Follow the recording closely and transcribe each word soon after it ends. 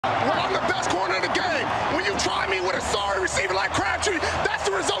with a sorry receiver like Crabtree, that's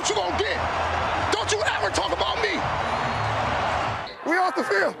the result you're going to get. Don't you ever talk about me. We off the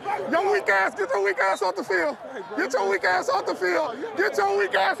field. Your weak ass, get your weak ass off the field. Get your weak ass off the field. Get your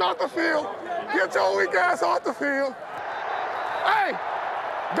weak ass off the field. Get your weak ass off the field. Hey,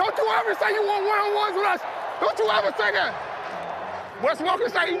 don't you ever say you want one-on-ones with us. Don't you ever say that. Wes Walker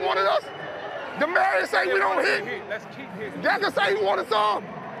say he wanted us. The Marion say we don't hit. Decker say he wanted some.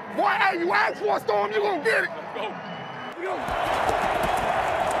 Boy, hey, you ask for a storm, you gonna get it.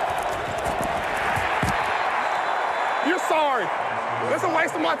 You're sorry. It's a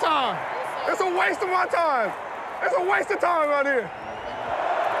waste of my time. It's a waste of my time. It's a waste of time out here.